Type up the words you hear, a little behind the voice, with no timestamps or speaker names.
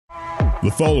The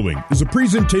following is a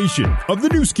presentation of the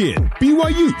new skin,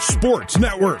 BYU Sports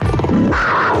Network.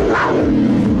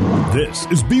 This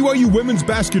is BYU women's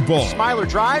basketball. Smiler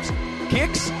drives,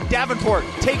 kicks, Davenport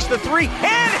takes the three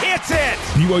and hits it!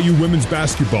 BYU women's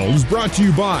basketball is brought to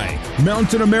you by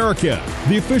Mountain America,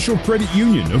 the official credit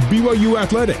union of BYU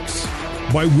Athletics.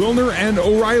 By Wilner and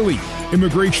O'Reilly,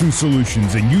 immigration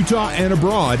solutions in Utah and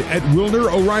abroad at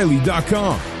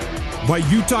WilnerO'Reilly.com. By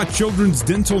Utah Children's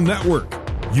Dental Network,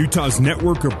 Utah's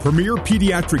network of premier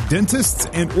pediatric dentists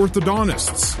and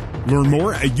orthodontists. Learn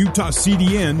more at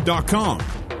utahcdn.com.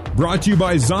 Brought to you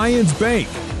by Zions Bank.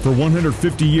 For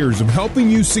 150 years of helping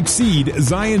you succeed,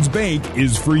 Zions Bank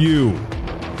is for you.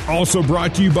 Also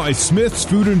brought to you by Smith's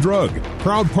Food and Drug,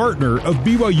 proud partner of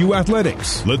BYU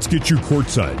Athletics. Let's get you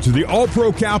courtside to the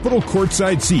All-Pro Capital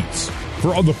courtside seats.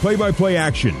 For all the play-by-play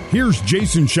action, here's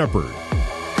Jason Shepard.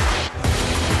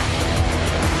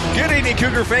 Good evening,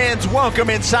 Cougar fans. Welcome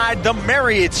inside the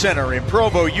Marriott Center in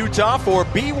Provo, Utah for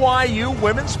BYU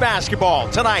women's basketball.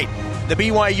 Tonight, the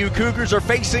BYU Cougars are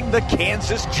facing the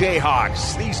Kansas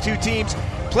Jayhawks. These two teams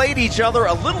played each other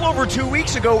a little over 2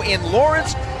 weeks ago in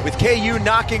Lawrence, with KU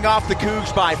knocking off the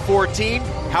Cougs by 14.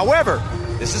 However,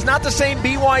 this is not the same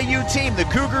BYU team. The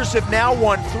Cougars have now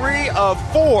won 3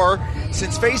 of 4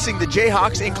 since facing the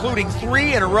Jayhawks, including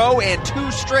 3 in a row and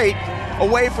 2 straight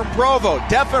away from Provo.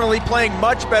 Definitely playing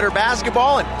much better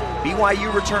basketball, and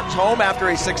BYU returns home after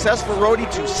a successful roadie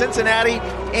to Cincinnati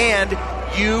and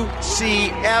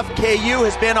UCF. KU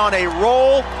has been on a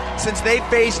roll since they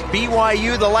faced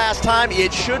BYU the last time.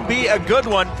 It should be a good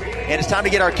one, and it's time to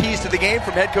get our keys to the game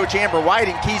from head coach Amber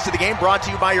Whiting. Keys to the game brought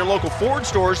to you by your local Ford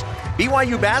stores.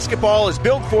 BYU basketball is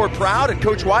built Ford proud, and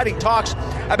Coach Whiting talks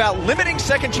about limiting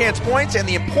second chance points and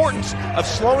the importance of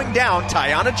slowing down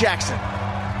Tiana Jackson.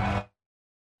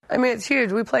 I mean, it's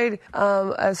huge. We played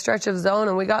a stretch of zone,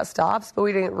 and we got stops, but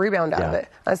we didn't rebound out of it.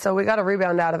 And so we got to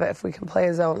rebound out of it if we can play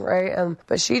a zone, right?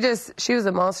 But she was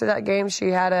a monster that game. She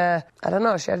had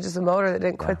she had just a motor that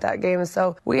didn't quit that game. And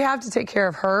so we have to take care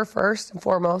of her first and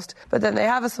foremost. But then they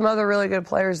have some other really good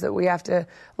players that we have to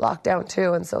lock down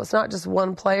too. And so it's not just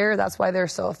one player. That's why they're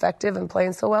so effective and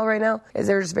playing so well right now, is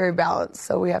they're just very balanced.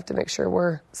 So we have to make sure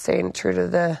we're staying true to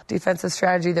the defensive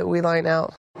strategy that we line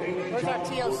out. Where's our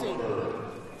TLC?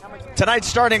 Tonight's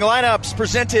starting lineups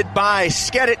presented by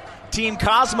Skedit. Team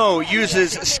Cosmo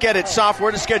uses Skedit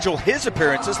software to schedule his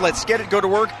appearances. Let Skedit go to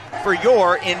work for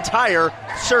your entire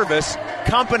service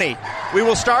company. We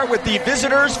will start with the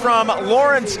visitors from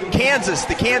Lawrence, Kansas.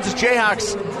 The Kansas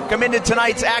Jayhawks come into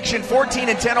tonight's action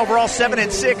 14-10 overall,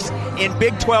 7-6 in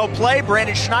Big 12 play.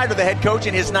 Brandon Schneider, the head coach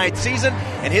in his 9th season,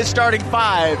 and his starting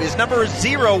 5 is number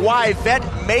 0,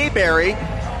 Yvette Mayberry.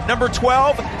 Number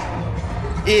 12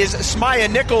 is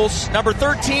Smaya Nichols. Number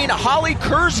 13, Holly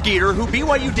Kurzgeter, who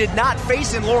BYU did not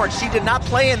face in Lawrence. She did not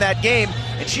play in that game,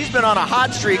 and she's been on a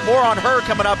hot streak. More on her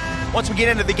coming up once we get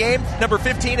into the game. Number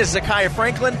 15 is Zakiya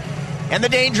Franklin. And the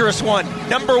dangerous one,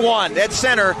 number 1, at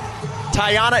center,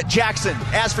 Tiana Jackson.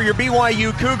 As for your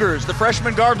BYU Cougars, the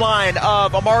freshman guard line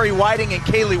of Amari Whiting and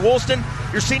Kaylee Woolston.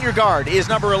 Your senior guard is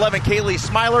number 11, Kaylee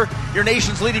Smiler. Your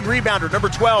nation's leading rebounder, number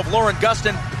 12, Lauren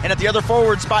Gustin. And at the other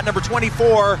forward spot, number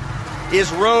 24, is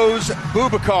Rose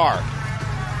Bubakar.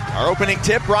 Our opening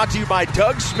tip brought to you by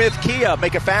Doug Smith Kia.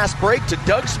 Make a fast break to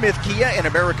Doug Smith Kia in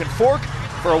American Fork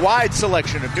for a wide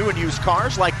selection of new and used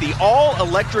cars like the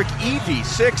all-electric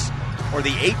EV6 or the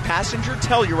 8-passenger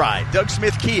Telluride. Doug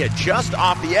Smith Kia just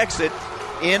off the exit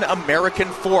in American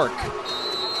Fork.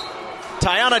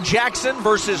 Tiana Jackson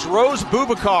versus Rose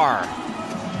Bubakar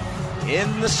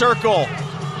in the circle.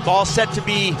 Ball set to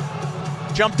be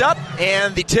jumped up,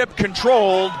 and the tip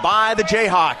controlled by the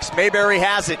Jayhawks. Mayberry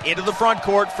has it into the front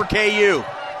court for KU.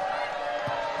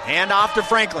 Hand off to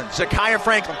Franklin. Zakiya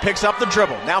Franklin picks up the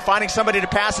dribble. Now finding somebody to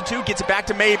pass it to, gets it back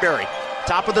to Mayberry.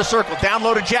 Top of the circle, down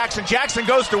low to Jackson. Jackson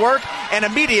goes to work and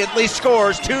immediately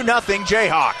scores 2-0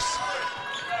 Jayhawks.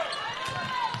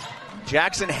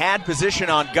 Jackson had position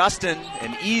on Gustin,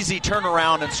 an easy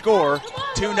turnaround and score.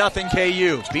 2-0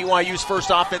 KU. BYU's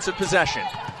first offensive possession.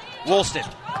 Woolston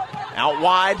out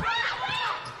wide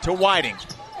to Whiting.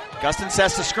 Gustin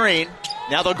sets the screen.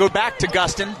 Now they'll go back to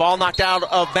Gustin. Ball knocked out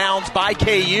of bounds by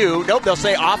KU. Nope, they'll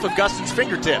say off of Gustin's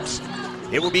fingertips.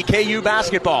 It will be KU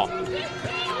basketball.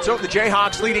 So the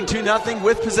Jayhawks leading 2-0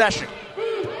 with possession.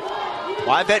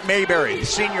 Yvette Mayberry, the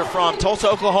senior from Tulsa,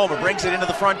 Oklahoma, brings it into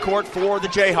the front court for the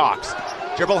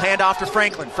Jayhawks. Dribble handoff to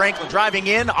Franklin. Franklin driving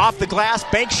in, off the glass.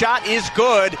 Bank shot is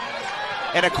good.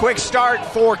 And a quick start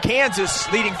for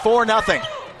Kansas, leading 4-0.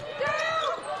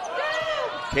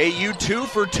 KU 2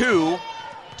 for 2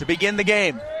 to begin the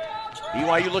game.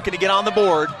 BYU looking to get on the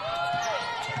board.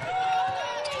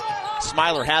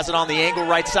 Smiler has it on the angle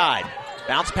right side.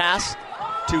 Bounce pass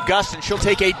to Gustin. She'll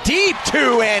take a deep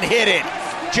two and hit it.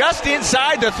 Just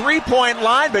inside the 3-point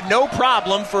line, but no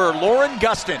problem for Lauren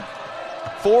Gustin.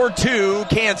 4-2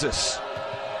 Kansas.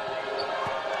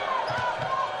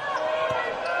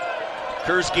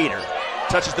 Kersgeter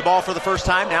touches the ball for the first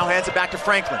time, now hands it back to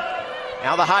Franklin.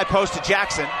 Now the high post to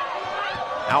Jackson.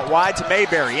 Out wide to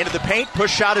Mayberry. Into the paint,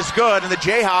 push shot is good, and the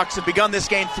Jayhawks have begun this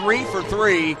game 3 for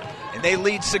 3, and they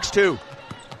lead 6-2.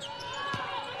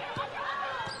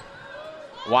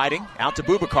 Whiting out to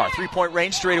Bubakar. 3-point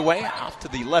range straight away, off to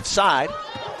the left side.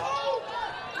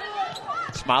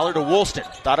 Smiler to Woolston.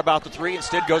 Thought about the three,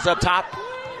 instead goes up top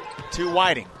to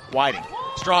Whiting. Whiting,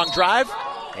 strong drive,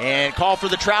 and call for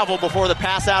the travel before the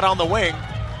pass out on the wing.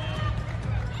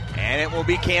 And it will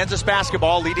be Kansas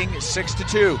basketball leading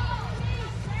 6-2.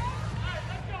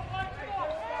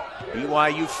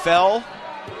 BYU fell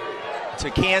to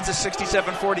Kansas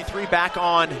 67-43 back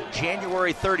on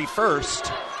January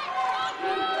 31st.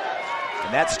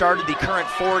 And that started the current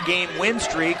 4-game win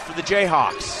streak for the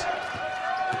Jayhawks.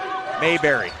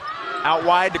 Mayberry out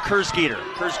wide to Kersgeter.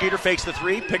 Kersgeter fakes the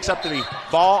three, picks up the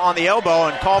ball on the elbow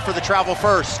and call for the travel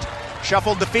first.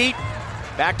 Shuffled the feet.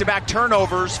 Back-to-back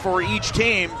turnovers for each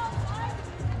team.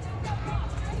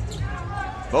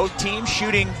 Both teams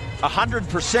shooting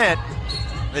 100%.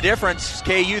 The difference,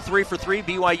 KU 3 for 3,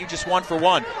 BYU just 1 for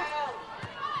 1.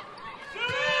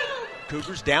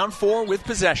 Cougars down 4 with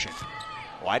possession.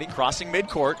 Whiting crossing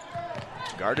midcourt.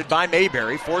 Guarded by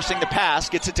Mayberry, forcing the pass,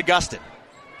 gets it to Gustin.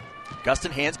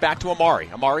 Gustin hands back to Amari.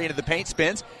 Amari into the paint,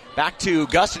 spins. Back to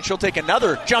Gustin. She'll take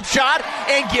another jump shot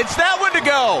and gets that one to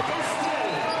go.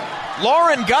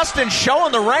 Lauren Gustin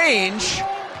showing the range.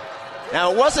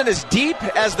 Now, it wasn't as deep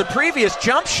as the previous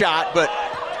jump shot, but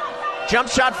jump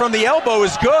shot from the elbow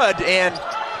is good, and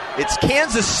it's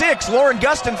Kansas 6, Lauren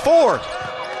Gustin 4.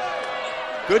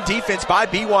 Good defense by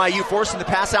BYU, forcing the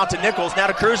pass out to Nichols. Now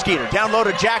to Kersgeter. Down low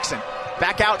to Jackson.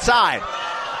 Back outside.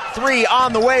 3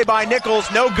 on the way by Nichols.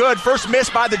 No good. First miss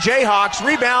by the Jayhawks.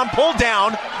 Rebound pulled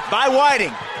down by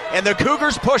Whiting. And the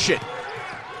Cougars push it.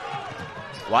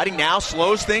 Whiting now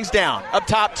slows things down. Up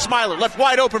top, Smiler left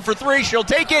wide open for 3. She'll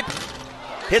take it.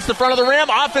 Hits the front of the rim.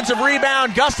 Offensive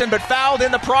rebound. Gustin, but fouled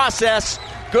in the process.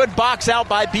 Good box out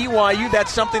by BYU.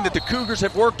 That's something that the Cougars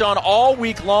have worked on all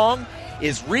week long,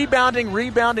 is rebounding,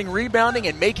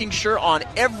 and making sure on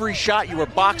every shot you are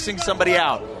boxing somebody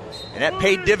out. And that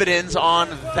paid dividends on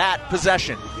that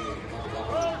possession.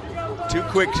 2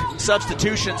 quick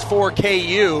substitutions for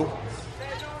KU.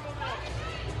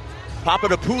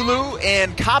 Papadopoulou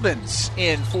and Cobbins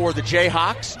in for the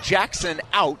Jayhawks. Jackson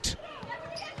out.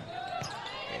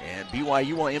 And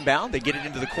BYU will inbound. They get it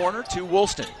into the corner to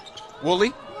Woolston.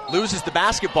 Woolley loses the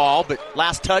basketball, but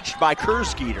last touched by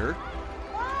Kersgeter.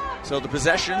 So the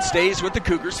possession stays with the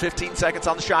Cougars. 15 seconds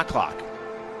on the shot clock.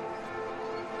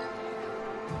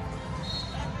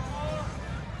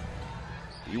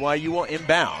 BYU will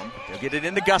inbound. They'll get it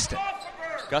into Gustin.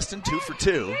 Gustin 2 for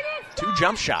 2. 2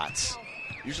 jump shots.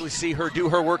 Usually see her do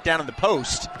her work down in the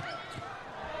post.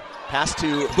 Pass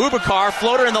to Bubakar.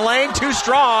 Floater in the lane. Too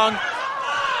strong.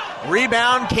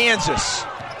 Rebound Kansas.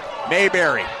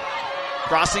 Mayberry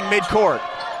crossing midcourt.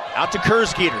 Out to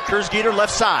Kersgeter. Kersgeter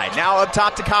left side. Now up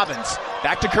top to Cobbins.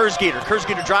 Back to Kersgeter.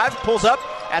 Kersgeter drives, pulls up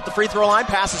at the free throw line,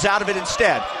 passes out of it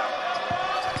instead.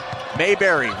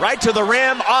 Mayberry right to the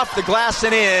rim, off the glass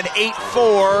and in.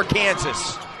 8-4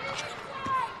 Kansas.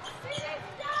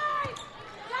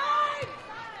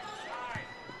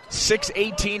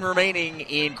 .6:18 remaining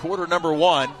in quarter number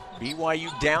 1.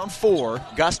 BYU down 4.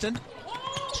 Gustin.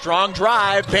 Strong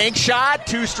drive, bank shot,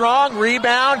 too strong,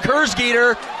 rebound,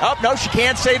 Kersgeter. Oh, no, she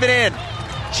can't save it in.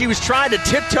 She was trying to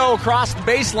tiptoe across the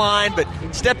baseline, but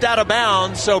stepped out of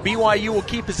bounds, so BYU will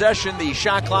keep possession. The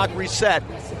shot clock reset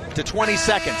to 20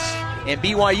 seconds, and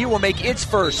BYU will make its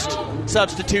first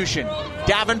substitution.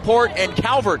 Davenport and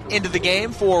Calvert into the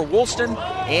game for Woolston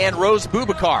and Rose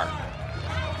Bubakar.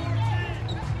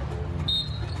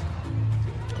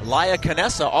 Laya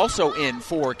Canessa also in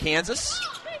for Kansas.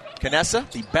 Canessa,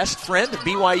 the best friend of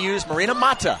BYU's Marina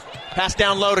Mata. Pass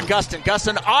down low to Gustin.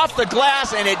 Gustin off the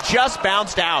glass, and it just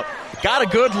bounced out. Got a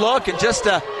good look and just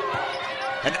an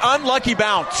unlucky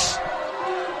bounce.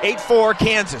 8-4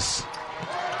 Kansas.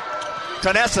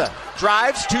 Canessa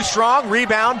drives, too strong,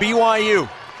 rebound BYU.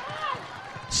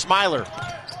 Smiler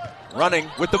running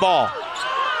with the ball.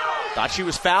 Thought she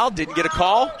was fouled, didn't get a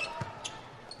call.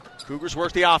 Cougars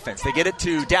work the offense. They get it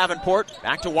to Davenport,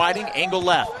 back to Whiting, angle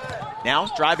left. Now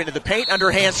drive into the paint,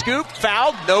 underhand scoop,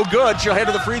 fouled, no good. She'll head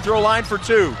to the free throw line for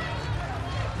 2.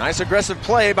 Nice aggressive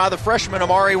play by the freshman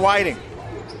Amari Whiting.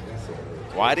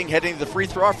 Whiting heading to the free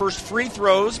throw. Our first free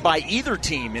throws by either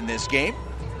team in this game.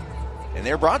 And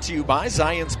they're brought to you by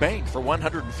Zions Bank. For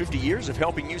 150 years of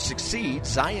helping you succeed,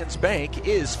 Zions Bank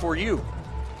is for you.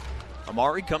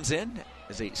 Amari comes in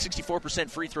as a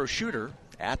 64% free throw shooter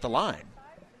at the line.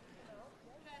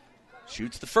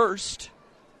 Shoots the first.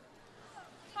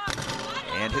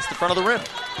 And hits the front of the rim.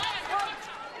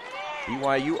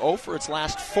 BYU 0 for its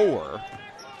last 4.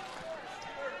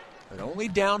 But only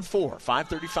down 4.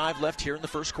 5:35 left here in the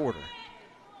first quarter.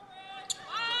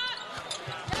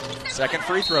 Second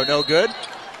free throw, no good.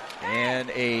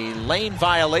 And a lane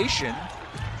violation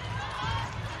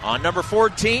on number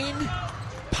 14,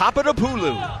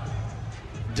 Papadopoulou.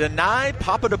 Deny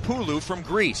Papadopoulou from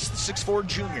Greece, the 6'4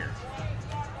 junior.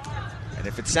 And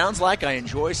if it sounds like I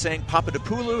enjoy saying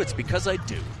Papadopoulou, it's because I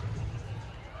do.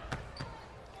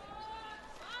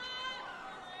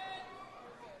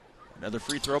 Another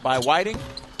free throw by Whiting.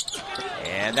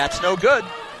 And that's no good.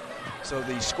 So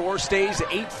the score stays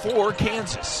 8-4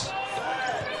 Kansas.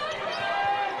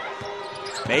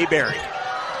 Mayberry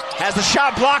has the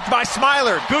shot blocked by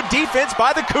Smiler. Good defense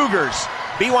by the Cougars.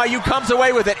 BYU comes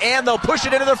away with it, and they'll push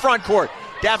it into the front court.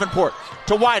 Davenport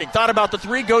to Whiting. Thought about the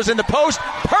three, goes in the post.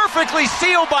 Perfectly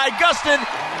sealed by Gustin.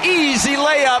 Easy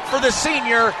layup for the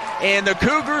senior, and the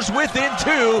Cougars within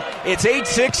 2. It's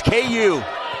 8-6 KU.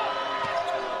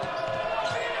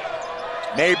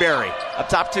 Mayberry up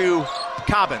top to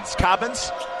Cobbins. Cobbins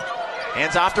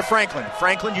hands off to Franklin.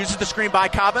 Franklin uses the screen by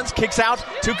Cobbins. Kicks out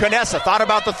to Canessa. Thought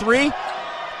about the three.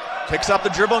 Picks up the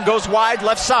dribble and goes wide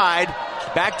left side.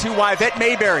 Back to Yvette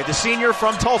Mayberry, the senior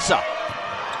from Tulsa.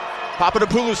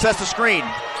 Papadopoulou sets the screen.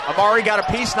 Amari got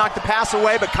a piece, knocked the pass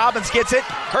away, but Cobbins gets it.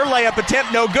 Her layup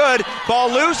attempt no good.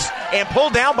 Ball loose and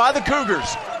pulled down by the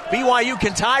Cougars. BYU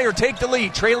can tie or take the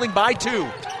lead, trailing by 2.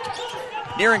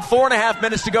 Nearing 4.5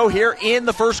 minutes to go here in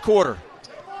the first quarter.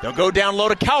 They'll go down low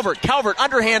to Calvert. Calvert,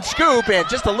 underhand scoop, and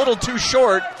just a little too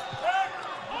short.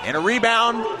 And a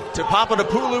rebound to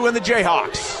Papadopoulou and the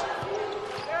Jayhawks.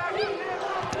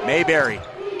 Mayberry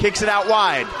kicks it out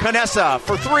wide. Canessa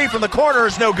for 3 from the corner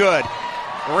is no good.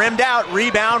 Rimmed out,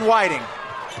 rebound Whiting.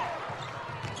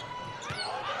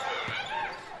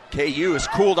 KU has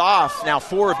cooled off, now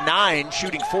 4 of 9,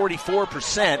 shooting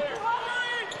 44%.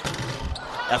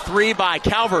 A 3 by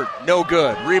Calvert, no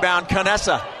good. Rebound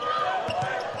Canessa.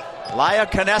 Laia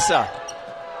Canessa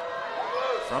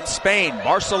from Spain,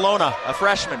 Barcelona, a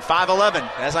freshman, 5'11".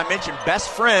 As I mentioned, best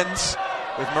friends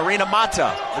with Marina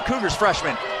Mata, the Cougars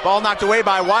freshman. Ball knocked away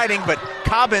by Whiting, but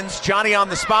Cobbins, Johnny on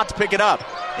the spot to pick it up.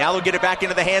 Now they'll get it back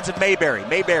into the hands of Mayberry.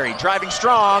 Mayberry driving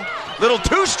strong, little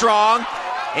too strong,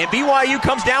 and BYU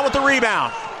comes down with the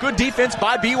rebound. Good defense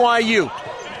by BYU.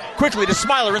 Quickly to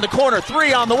Smiler in the corner,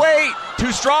 3 on the way,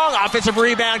 too strong, offensive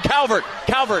rebound, Calvert.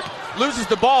 Calvert loses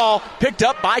the ball, picked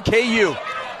up by KU.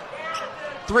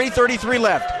 3:33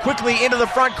 left, quickly into the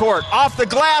front court, off the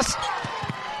glass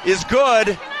is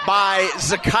good by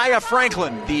Zakiya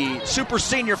Franklin, the super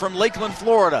senior from Lakeland,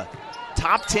 Florida.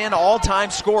 Top 10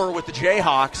 all-time scorer with the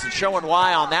Jayhawks, and showing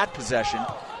why on that possession.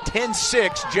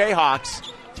 10-6 Jayhawks,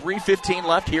 3:15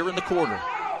 left here in the quarter.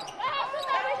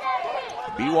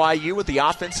 BYU with the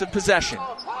offensive possession.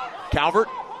 Calvert,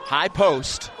 high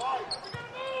post.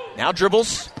 Now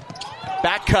dribbles,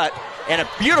 back cut, and a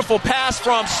beautiful pass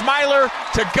from Smiler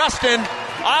to Gustin.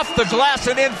 Off the glass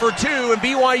and in for 2, and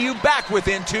BYU back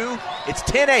within 2. It's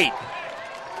 10-8.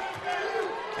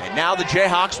 And now the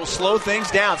Jayhawks will slow things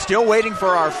down. Still waiting for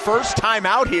our first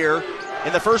timeout here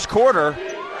in the first quarter.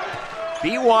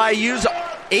 BYU's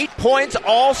 8 points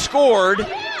all scored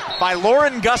by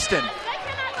Lauren Gustin.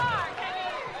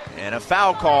 And a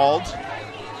foul called.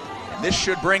 And this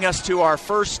should bring us to our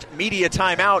first media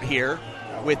timeout here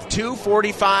with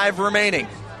 2:45 remaining.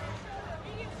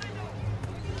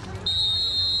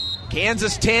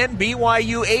 Kansas 10,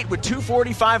 BYU 8 with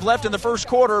 2:45 left in the first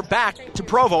quarter. Back to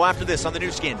Provo after this on the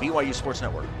new skin, BYU Sports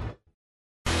Network.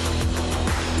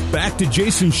 Back to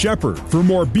Jason Shepard for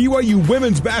more BYU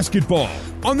women's basketball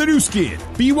on the new skin,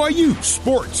 BYU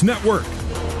Sports Network.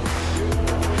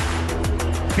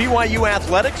 BYU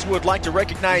Athletics would like to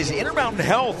recognize Intermountain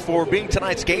Health for being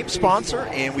tonight's game sponsor,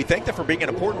 and we thank them for being an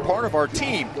important part of our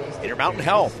team. Intermountain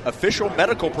Health, official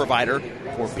medical provider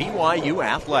for BYU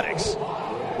Athletics.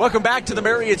 Welcome back to the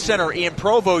Marriott Center in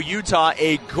Provo, Utah.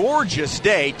 A gorgeous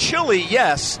day. Chilly,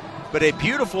 yes, but a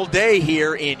beautiful day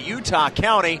here in Utah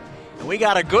County. And we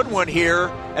got a good one here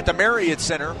at the Marriott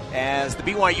Center as the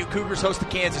BYU Cougars host the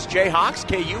Kansas Jayhawks.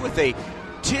 KU with a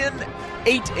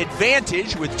 10-8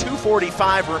 advantage with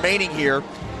 2:45 remaining here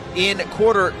in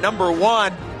quarter number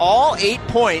 1. All 8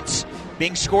 points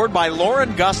being scored by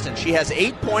Lauren Gustin. She has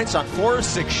 8 points on 4 of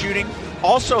 6 shooting,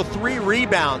 also 3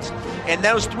 rebounds. And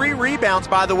those 3 rebounds,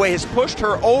 by the way, has pushed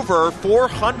her over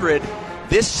 400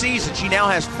 this season. She now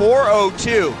has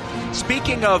 402.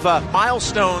 Speaking of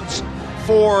milestones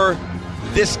for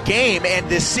this game and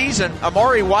this season,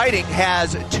 Amari Whiting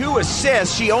has 2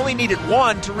 assists. She only needed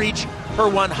 1 to reach her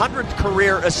 100th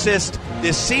career assist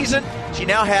this season. She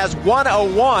now has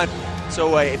 101,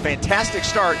 so a fantastic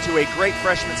start to a great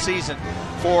freshman season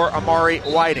for Amari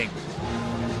Whiting.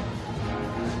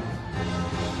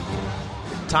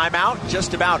 Timeout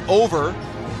just about over.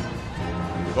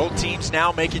 Both teams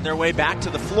now making their way back to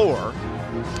the floor.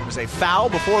 It was a foul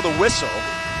before the whistle.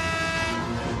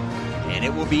 And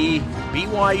it will be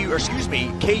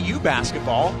KU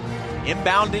basketball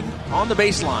inbounding on the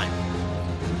baseline.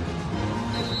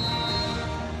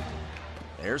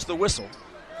 There's the whistle.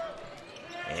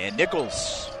 And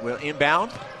Nichols will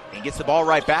inbound and gets the ball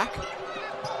right back.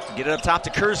 Get it up top to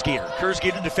Kersgeter.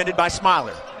 Kersgeter defended by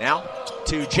Smiler. Now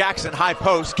to Jackson, high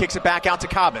post, kicks it back out to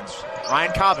Cobbins.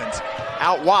 Ryan Cobbins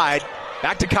out wide,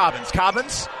 back to Cobbins.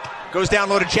 Cobbins goes down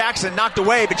low to Jackson, knocked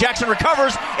away, but Jackson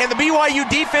recovers, and the BYU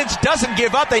defense doesn't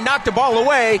give up. They knock the ball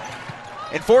away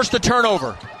and force the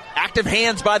turnover. Active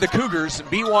hands by the Cougars, and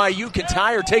BYU can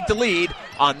tie or take the lead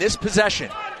on this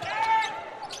possession.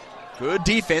 Good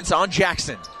defense on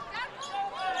Jackson.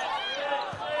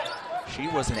 She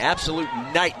was an absolute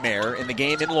nightmare in the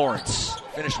game in Lawrence.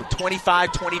 Finished with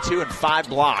 25, 22, and 5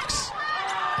 blocks.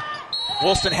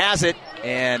 Woolston has it,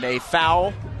 and a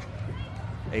foul,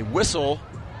 a whistle.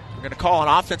 We're going to call an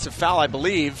offensive foul, I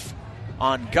believe,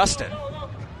 on Gustin.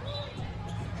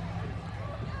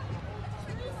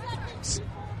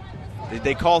 Did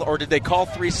they call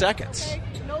 3 seconds?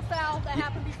 No foul. That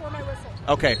happened before my whistle.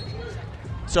 Okay.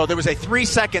 So there was a 3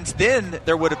 seconds, then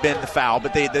there would have been the foul,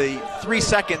 but the 3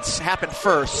 seconds happened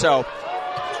first, so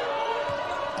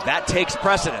that takes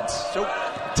precedence. So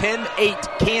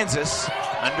 10-8 Kansas,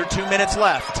 under 2 minutes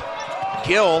left.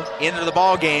 Gill into the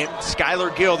ball game.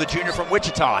 Skylar Gill, the junior from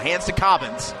Wichita, hands to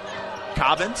Cobbins.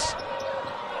 Cobbins,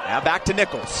 now back to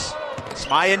Nichols.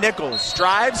 Smaya Nichols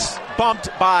drives, bumped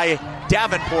by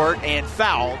Davenport and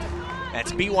fouled.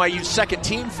 That's BYU's second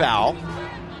team foul.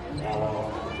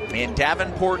 And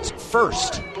Davenport's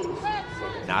first.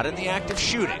 Not in the act of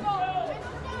shooting.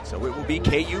 So it will be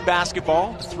KU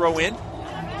basketball to throw in.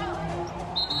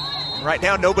 And right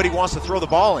now, nobody wants to throw the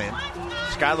ball in.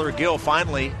 Skylar Gill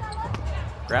finally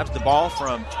grabs the ball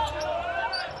from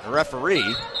the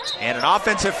referee. And an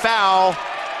offensive foul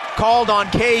called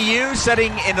on KU,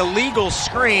 setting an illegal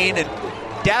screen. And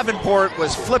Davenport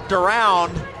was flipped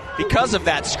around because of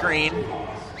that screen.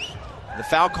 The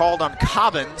foul called on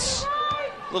Cobbins.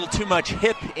 A little too much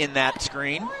hip in that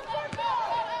screen.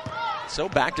 So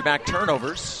back-to-back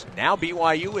turnovers. Now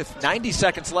BYU with 90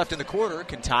 seconds left in the quarter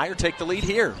can tie or take the lead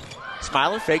here.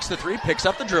 Smiler fakes the 3, picks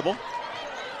up the dribble.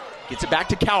 Gets it back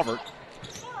to Calvert.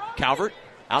 Calvert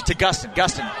out to Gustin.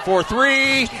 Gustin for 3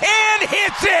 and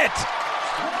hits it!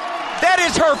 That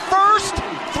is her first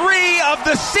 3 of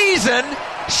the season.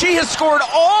 She has scored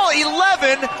all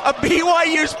 11 of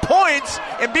BYU's points,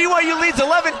 and BYU leads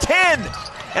 11-10.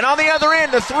 And on the other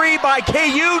end, the 3 by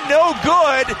KU, no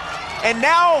good. And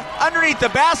now, underneath the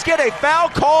basket, a foul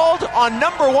called on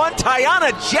number 1,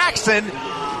 Tiana Jackson.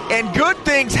 And good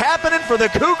things happening for the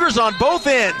Cougars on both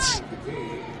ends.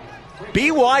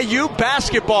 BYU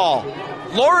basketball.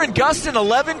 Lauren Gustin,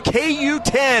 11, KU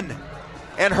 10.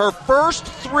 And her first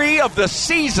 3 of the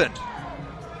season.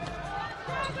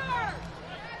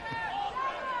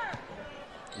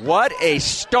 What a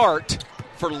start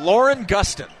for Lauren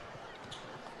Gustin.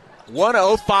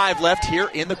 1:05 left here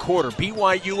in the quarter.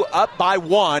 BYU up by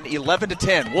 1,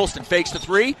 11-10. Woolston fakes the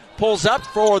 3, pulls up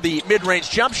for the mid-range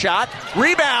jump shot.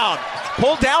 Rebound,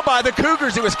 pulled down by the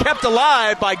Cougars. It was kept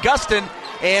alive by Gustin,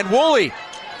 and Woolley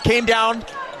came down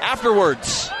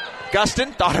afterwards.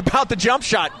 Gustin thought about the jump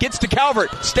shot, gets to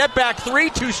Calvert. Step back 3,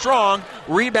 too strong.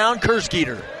 Rebound,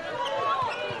 Kersgeter.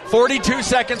 42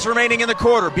 seconds remaining in the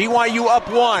quarter. BYU up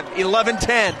 1,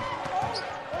 11-10.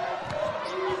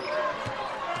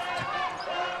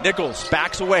 Nichols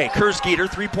backs away. Kersgeter,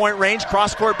 3-point range,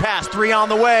 cross-court pass. 3 on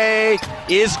the way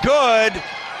is good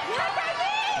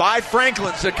by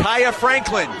Franklin. Zakaya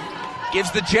Franklin gives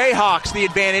the Jayhawks the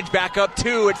advantage, back up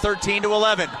 2 at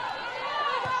 13-11.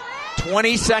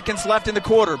 20 seconds left in the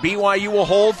quarter. BYU will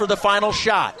hold for the final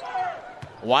shot.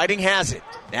 Whiting has it.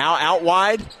 Now out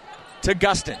wide to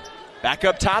Gustin. Back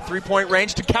up top, 3-point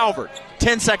range to Calvert.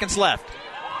 10 seconds left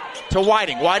to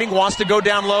Whiting. Whiting wants to go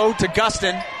down low to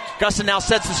Gustin. Gustin now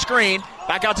sets the screen.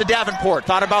 Back out to Davenport.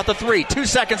 Thought about the 3. 2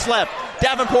 seconds left.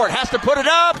 Davenport has to put it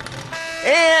up.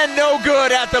 And no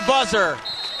good at the buzzer.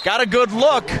 Got a good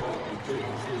look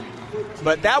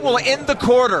But that will end the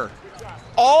quarter.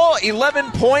 All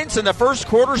 11 points in the first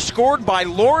quarter scored by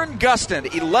Lauren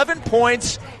Gustin. 11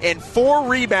 points and 4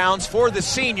 rebounds for the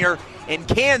senior. And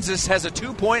Kansas has a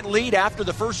 2-point lead after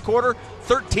the first quarter,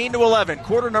 13-11.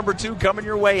 Quarter number 2 coming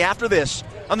your way after this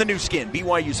on the new skin,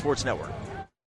 BYU Sports Network.